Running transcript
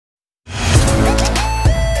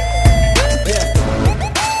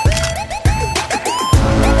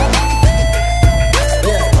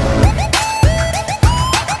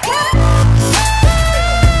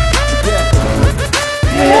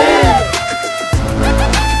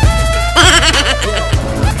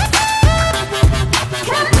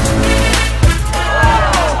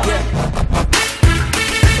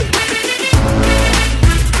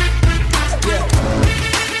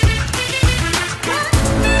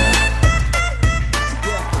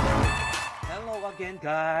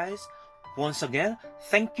guys! Once again,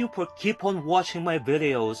 thank you for keep on watching my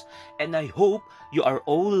videos, and I hope you are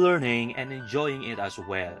all learning and enjoying it as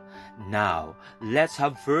well. Now, let's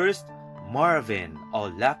have first Marvin or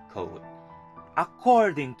lab quote.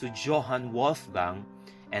 According to Johann Wolfgang,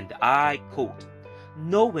 and I quote,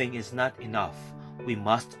 "Knowing is not enough, we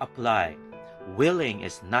must apply. Willing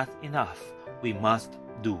is not enough, we must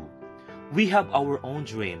do." We have our own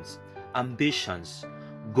dreams, ambitions,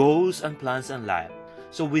 goals and plans in life.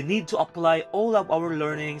 So we need to apply all of our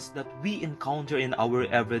learnings that we encounter in our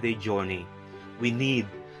everyday journey. We need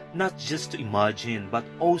not just to imagine, but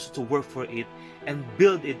also to work for it and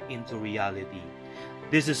build it into reality.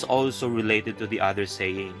 This is also related to the other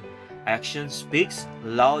saying, action speaks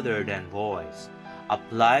louder than voice.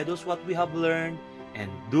 Apply those what we have learned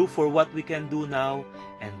and do for what we can do now,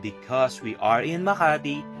 and because we are in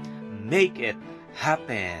Makati, make it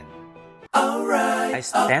happen. Alright. I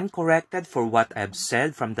stand corrected for what I've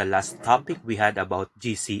said from the last topic we had about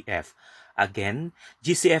GCF. Again,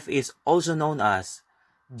 GCF is also known as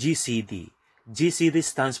GCD. GCD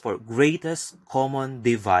stands for Greatest Common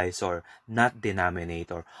Divisor, not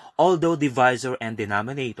Denominator. Although divisor and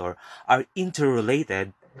denominator are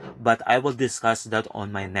interrelated, but I will discuss that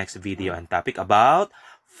on my next video and topic about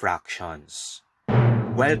fractions.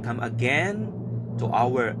 Welcome again to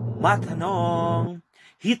our Matanong.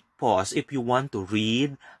 Hit pause if you want to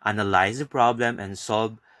read, analyze the problem, and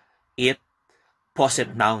solve it. Pause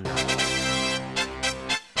it now.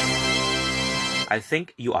 I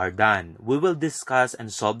think you are done. We will discuss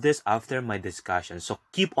and solve this after my discussion. So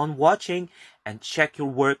keep on watching and check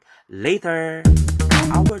your work later.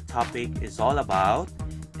 Our topic is all about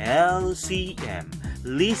LCM,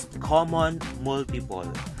 least common multiple.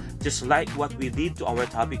 Just like what we did to our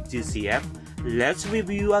topic GCF, let's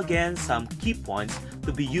review again some key points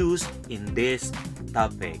to be used in this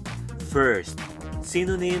topic. First,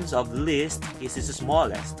 synonyms of least is the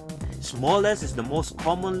smallest. Smallest is the most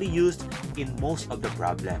commonly used in most of the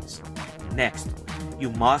problems. Next, you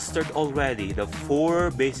mastered already the 4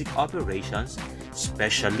 basic operations,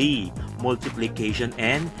 especially multiplication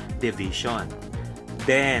and division.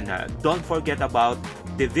 Then, don't forget about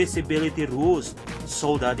divisibility rules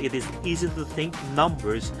so that it is easy to think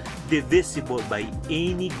numbers divisible by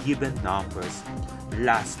any given numbers.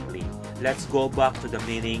 Lastly, let's go back to the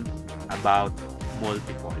meaning about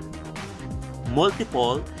multiple.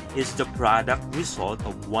 Multiple is the product result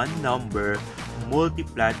of one number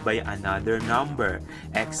multiplied by another number.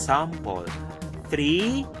 Example,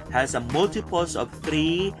 3 has a multiples of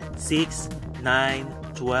 3, 6, 9,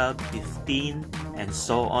 12, 15, and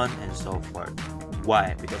so on and so forth.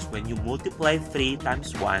 Why? Because when you multiply 3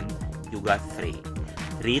 times 1, you got 3.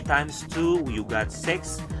 3 times 2, you got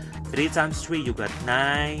 6. 3 times 3, you got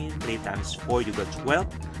 9. 3 times 4, you got 12.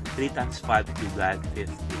 3 times 5, you got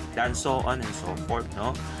 50. And so on and so forth,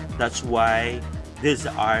 no? That's why these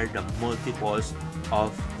are the multiples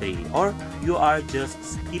of 3. Or you are just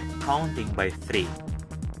keep counting by 3.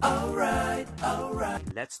 Alright.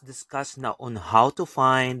 Let's discuss now on how to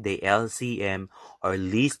find the LCM or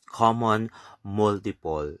least common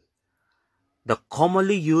multiple. The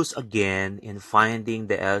commonly used again in finding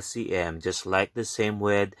the LCM, just like the same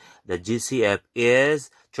with the GCF,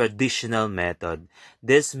 is traditional method.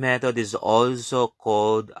 This method is also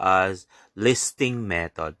called as listing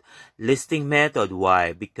method. Listing method,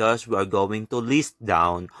 why? Because we are going to list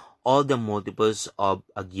down all the multiples of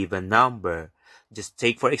a given number. Just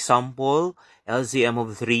take for example, LCM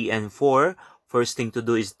of 3 and 4. First thing to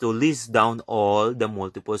do is to list down all the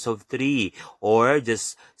multiples of 3, or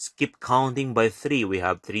just skip counting by 3. We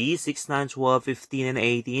have 3, 6, 9, 12, 15, and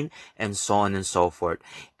 18, and so on and so forth.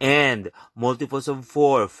 And multiples of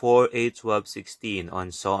 4, 4, 8, 12, 16,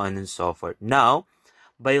 and so on and so forth. Now,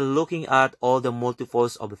 by looking at all the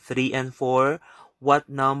multiples of 3 and 4, what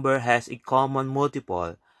number has a common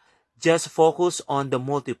multiple? Just focus on the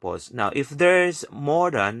multiples. Now, if there's more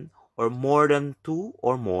than 2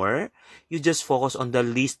 or more, you just focus on the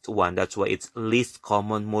least one. That's why it's least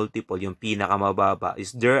common multiple, yung pinakamababa.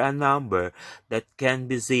 Is there a number that can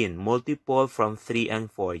be seen multiple from 3 and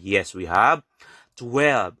 4? Yes, we have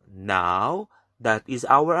 12. Now, that is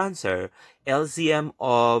our answer. LCM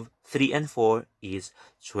of 3 and 4 is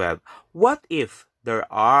 12. What if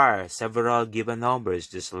there are several given numbers,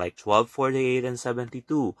 just like 12, 48, and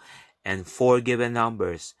 72, and 4 given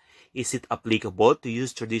numbers? Is it applicable to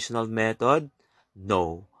use traditional method?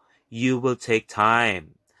 No. You will take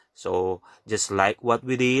time. So, just like what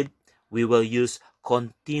we did, we will use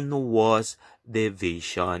continuous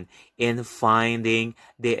division in finding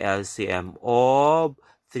the LCM of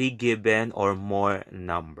 3 given or more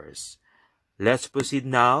numbers. Let's proceed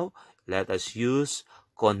now let us use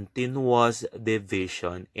continuous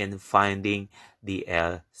division in finding the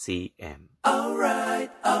LCM.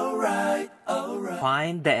 Alright.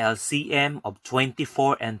 Find the LCM of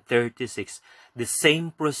 24 and 36. The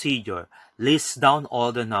same procedure. List down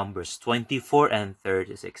all the numbers, 24 and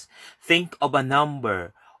 36. Think of a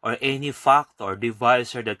number or any factor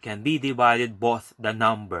divisor that can be divided both the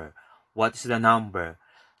number. What is the number?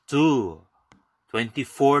 2.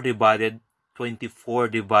 24 divided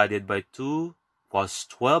by 2 was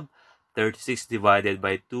 12. 36 divided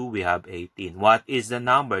by 2, we have 18. What is the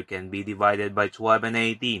number can be divided by 12 and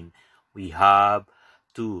 18? We have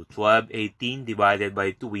 2. 12, 18 divided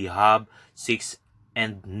by 2, we have 6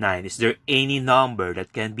 and 9. Is there any number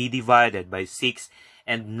that can be divided by 6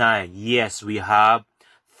 and 9? Yes, we have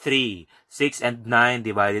 3. 6 and 9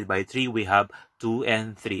 divided by 3, we have 2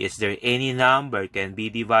 and 3. Is there any number can be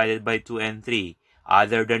divided by 2 and 3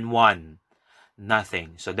 other than 1?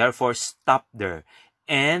 Nothing. So therefore, stop there.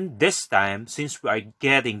 And this time, since we are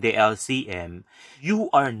getting the LCM, you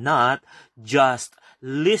are not just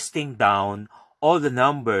listing down all the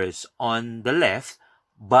numbers on the left,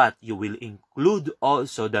 but you will include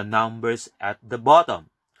also the numbers at the bottom.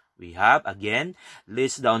 We have, again,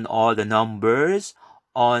 list down all the numbers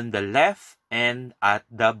on the left and at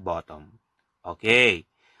the bottom. Okay.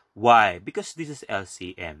 Why? Because this is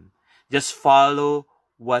LCM. Just follow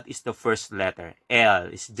what is the first letter. L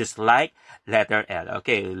is just like letter L.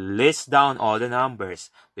 Okay, list down all the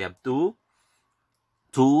numbers. We have 2,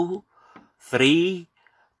 3,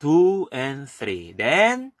 2, and 3.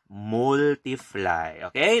 Then, multiply.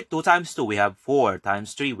 Okay, 2 times 2, we have 4.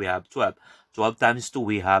 Times 3, we have 12. 12 times 2,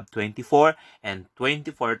 we have 24. And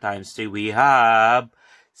 24 times 3, we have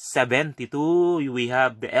 72. We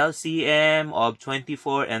have the LCM of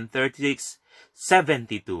 24 and 36,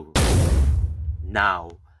 72.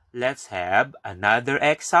 Now, let's have another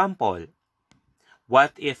example.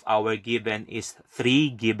 What if our given is 3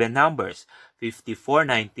 given numbers? 54,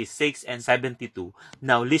 96, and 72.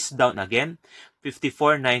 Now, list down again.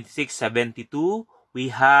 54, 96, 72. We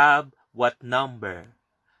have what number?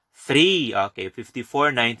 3. Okay,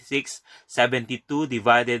 54, 96, 72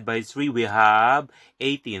 divided by 3. We have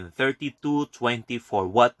 18, 32, 24.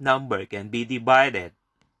 What number can be divided?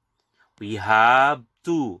 We have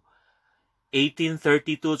 2. 18,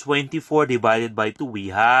 32, 24 divided by 2, we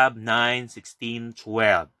have 9, 16,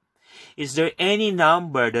 12. Is there any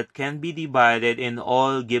number that can be divided in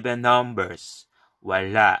all given numbers?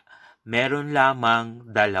 Wala. Meron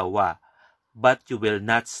lamang dalawa. But you will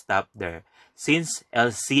not stop there. Since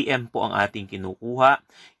LCM po ang ating kinukuha,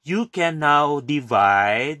 you can now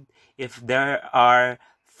divide. If there are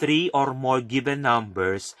 3 or more given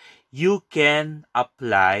numbers, you can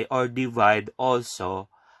apply or divide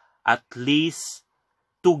also at least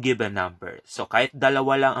 2 given numbers. So, kahit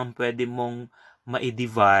dalawa lang ang pwede mong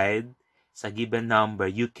ma-divide sa given number,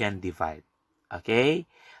 you can divide. Okay?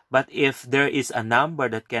 But if there is a number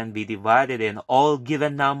that can be divided in all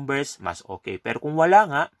given numbers, mas okay. Pero kung wala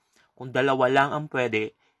nga, kung dalawa lang ang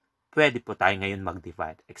pwede po tayo ngayon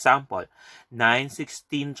mag-divide. Example, 9,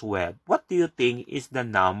 16, 12. What do you think is the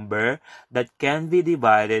number that can be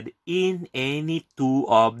divided in any 2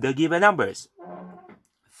 of the given numbers?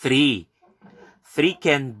 3. 3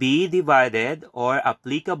 can be divided or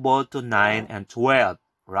applicable to 9 and 12,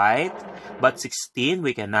 right? But 16,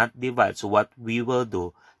 we cannot divide. So what we will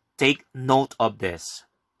do, take note of this.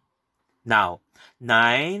 Now,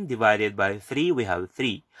 9 divided by 3, we have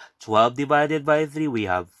 3. 12 divided by 3, we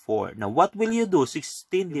have 4. Now, what will you do?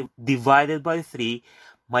 16 divided by 3,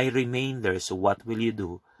 my remainder. So what will you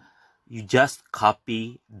do? You just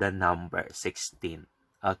copy the number 16.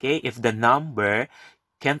 Okay? If the number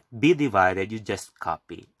can't be divided, you just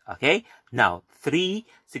copy. Okay? Now, 3,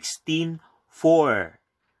 16, 4.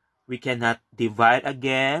 We cannot divide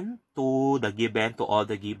again to all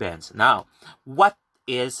the givens. Now, what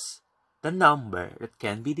is the number that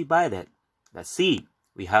can be divided? Let's see.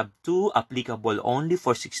 We have 2 applicable only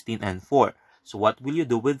for 16 and 4. So, what will you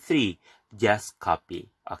do with 3? Just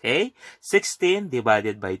copy. Okay? 16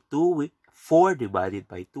 divided by 2, 4 divided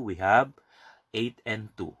by 2, we have 8 and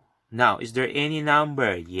 2. Now, is there any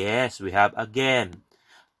number? Yes, we have again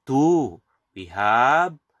 2. We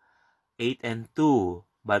have 8 and 2.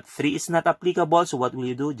 But 3 is not applicable. So what will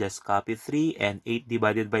you do? Just copy 3 and 8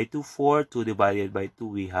 divided by 2, 4. 2 divided by 2,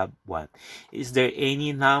 we have 1. Is there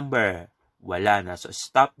any number? Wala na. So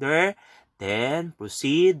stop there. Then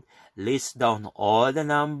proceed. List down all the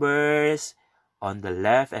numbers on the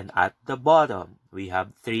left and at the bottom. We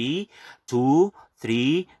have 3, 2,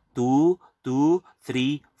 3, 2, 2,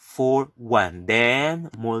 3, 4, 1.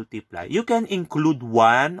 Then, multiply. You can include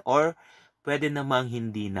 1 or pwede namang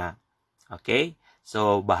hindi na. Okay?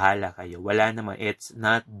 So, bahala kayo. Wala naman. It's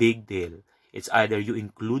not big deal. It's either you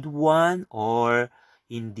include 1 or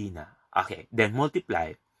hindi na. Okay. Then,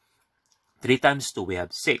 multiply. 3 times 2, we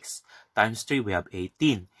have 6. Times 3, we have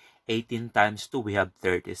 18. 18 times 2, we have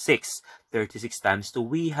 36. 36 times 2,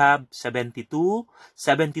 we have 72.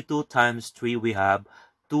 72 times 3, we have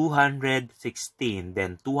 216.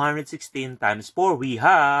 Then 216 times 4, we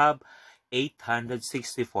have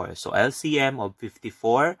 864. So LCM of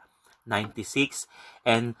 54, 96,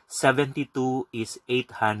 and 72 is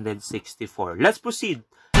 864. Let's proceed.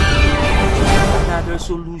 Another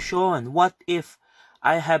solution. What if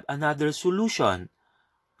I have another solution?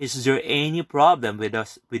 Is there any problem with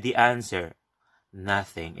the answer?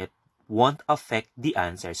 Nothing. It won't affect the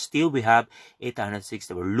answer. Still, we have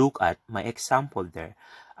 864. Look at my example there.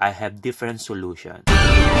 I have different solutions.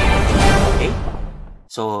 Okay?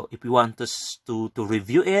 So, if you want to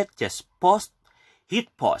review it, just pause. Hit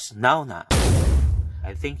pause. Now na.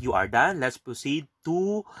 I think you are done. Let's proceed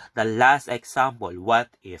to the last example. What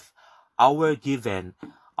if our given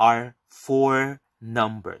are 4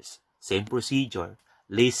 numbers? Same procedure.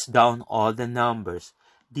 List down all the numbers.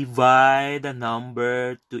 Divide the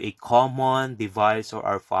number to a common divisor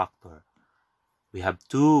or factor. We have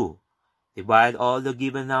 2. Divide all the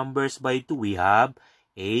given numbers by 2. We have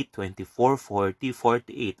 8, 24, 40,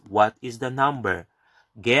 48. What is the number?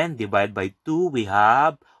 Again, divide by 2. We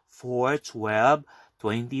have 4, 12,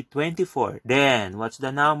 20, 24. Then, what's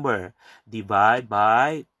the number? Divide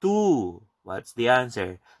by 2. What's the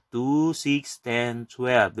answer? 2, 6, 10,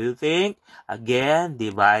 12. Do you think? Again,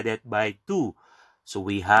 divided by 2. So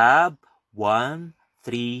we have 1,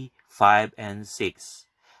 3, 5, and 6.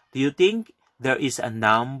 Do you think there is a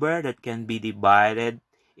number that can be divided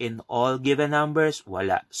in all given numbers?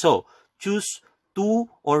 Wala. So, choose 2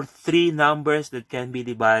 or 3 numbers that can be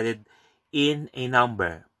divided in a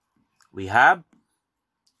number. We have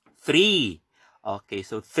 3. Okay,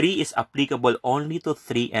 so 3 is applicable only to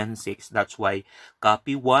 3 and 6. That's why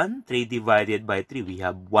copy 1, 3 divided by 3. We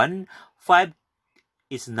have 1. 5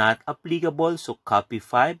 is not applicable, so copy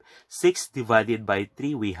 5. 6 divided by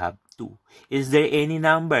 3, we have 2. Is there any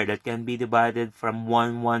number that can be divided from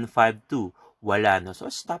 1, 1, 5, 2? Wala no. So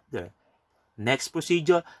stop there. Next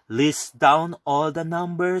procedure, list down all the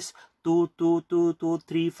numbers. 2, 2, 2, 2,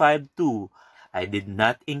 3, 5, 2. I did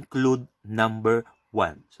not include number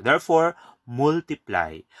 1. So therefore,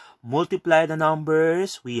 multiply. Multiply the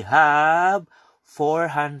numbers. We have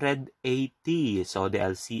 480. So the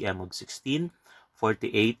LCM of 16,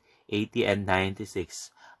 48, 80, and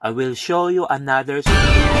 96. I will show you another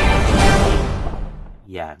solution.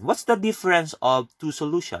 Yeah. What's the difference of 2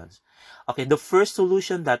 solutions? Okay, the first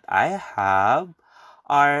solution that I have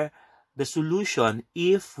are the solution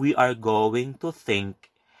if we are going to think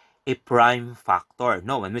a prime factor.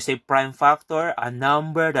 No, when we say prime factor, a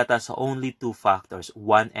number that has only 2 factors,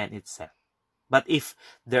 1 and itself. But if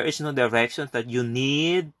there is no direction that you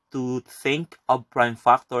need to think of prime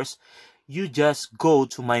factors, you just go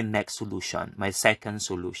to my next solution, my second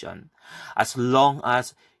solution. As long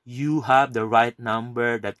as you have the right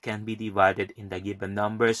number that can be divided in the given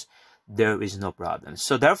numbers, there is no problem.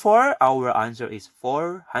 So therefore, our answer is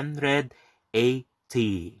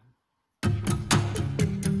 480.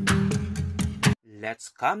 Let's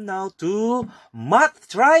come now to math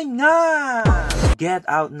try nga! Get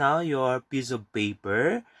out now your piece of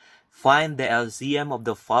paper. Find the LCM of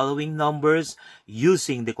the following numbers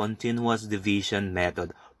using the continuous division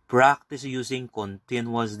method. Practice using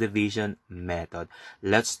continuous division method.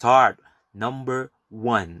 Let's start. Number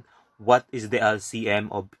 1. What is the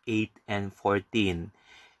LCM of 8 and 14?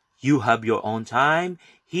 You have your own time.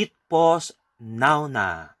 Hit pause now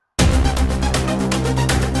na.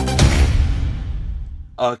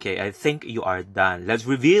 Okay, I think you are done. Let's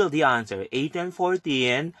reveal the answer. 8 and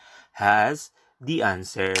 14 has the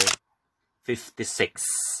answer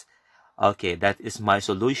 56. Okay, that is my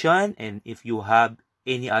solution. And if you have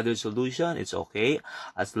any other solution, it's okay.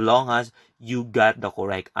 As long as you got the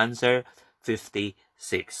correct answer,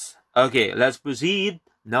 56. Okay, let's proceed.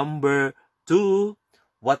 Number 2.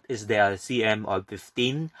 What is the LCM of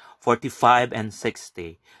 15, 45, and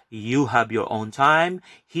 60? You have your own time.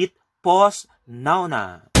 Hit pause now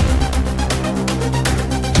na.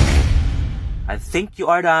 I think you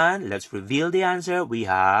are done. Let's reveal the answer. We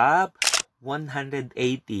have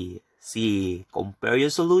 180. See, compare your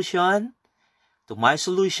solution to my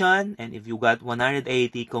solution. And if you got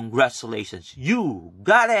 180, congratulations. You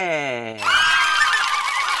got it!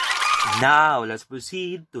 Now, let's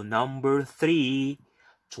proceed to number 3.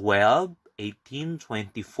 12, 18,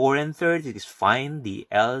 24, and 30. Find the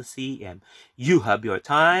LCM. You have your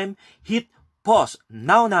time. Hit pause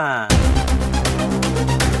now na.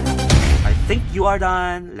 think you are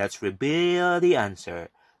done. Let's reveal the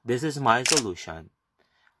answer. This is my solution.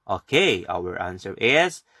 Okay, our answer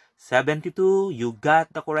is 72. You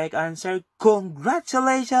got the correct answer.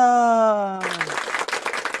 Congratulations!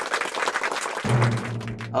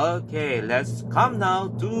 Okay, let's come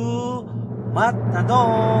now to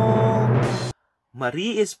Matanong.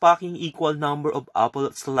 Marie is packing equal number of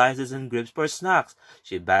apple slices and grapes per snacks.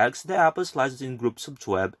 She bags the apple slices in groups of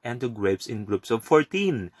 12 and the grapes in groups of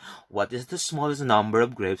 14. What is the smallest number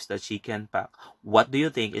of grapes that she can pack? What do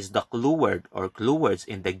you think is the clue word or clue words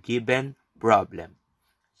in the given problem?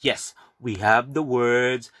 Yes, we have the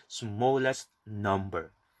words smallest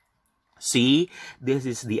number. See, this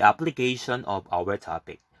is the application of our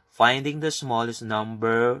topic. Finding the smallest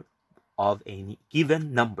number of any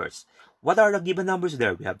given numbers. What are the given numbers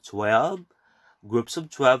there? We have 12, groups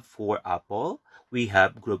of 12 for apple. We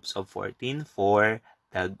have groups of 14 for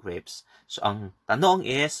the grapes. So, ang tanong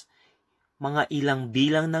is, mga ilang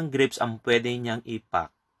bilang ng grapes ang pwede niyang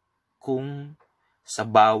ipack kung sa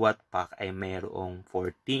bawat pack ay mayroong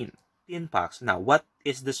 14 packs. Now, what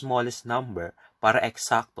is the smallest number para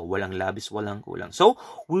eksakto, walang labis, walang kulang? So,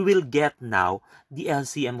 we will get now the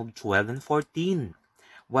LCM of 12 and 14.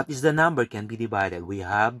 What is the number can be divided? We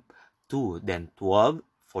have 2. Then 12,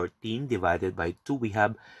 14 divided by 2, we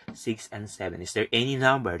have 6 and 7. Is there any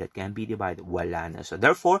number that can be divided? Wala na. So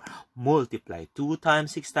therefore, multiply 2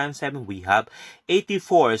 times 6 times 7, we have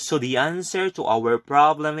 84. So the answer to our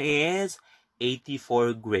problem is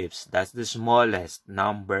 84 grapes. That's the smallest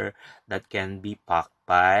number that can be packed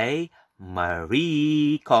by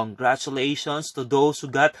Marie. Congratulations to those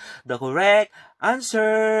who got the correct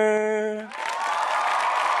answer.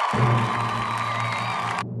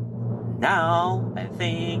 Now, I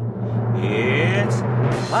think it's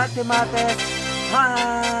mathematics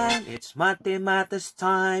time. It's mathematics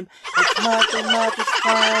time. It's mathematics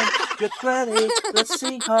time. Get ready. Let's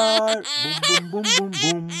sing hard. Boom, boom, boom, boom,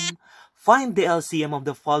 boom. Find the LCM of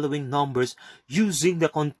the following numbers using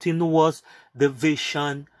the continuous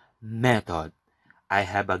division method. I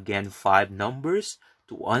have again 5 numbers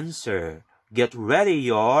to answer. Get ready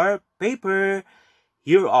your paper.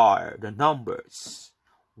 Here are the numbers.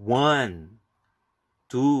 1,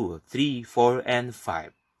 2, 3, 4, and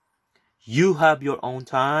 5. You have your own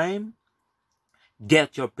time.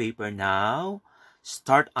 Get your paper now.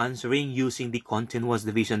 Start answering using the continuous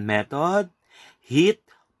division method. Hit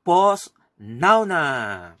pause now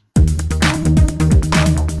na.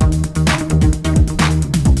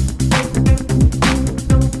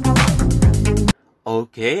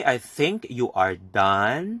 Okay, I think you are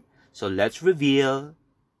done. So let's reveal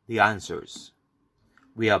the answers.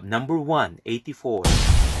 We have number 1, 84.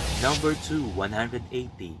 Number 2, 180.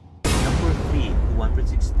 Number 3,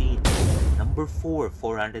 216. Number 4,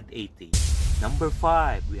 480. Number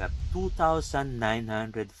 5, we have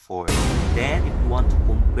 2,904. Then, if you want to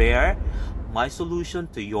compare my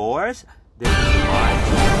solution to yours, this is mine.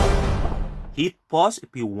 Hit pause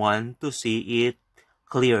if you want to see it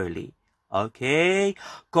clearly. Okay?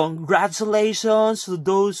 Congratulations to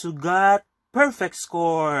those who got perfect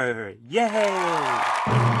score! Yay!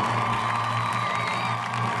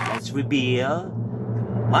 Let's reveal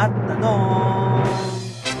Matanong.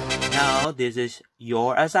 Now, this is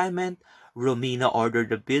your assignment. Romina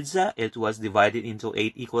ordered the pizza. It was divided into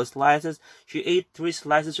 8 equal slices. She ate 3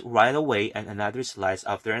 slices right away and another slice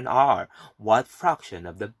after an hour. What fraction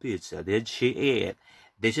of the pizza did she eat?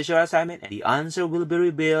 This is your assignment, and the answer will be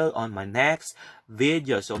revealed on my next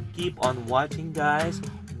video. So keep on watching, guys.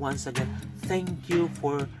 Once again, thank you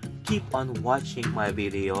for keep on watching my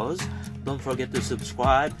videos. Don't forget to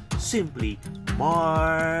subscribe. Simply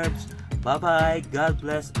Marbs. Bye-bye. God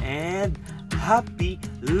bless and happy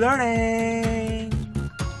learning.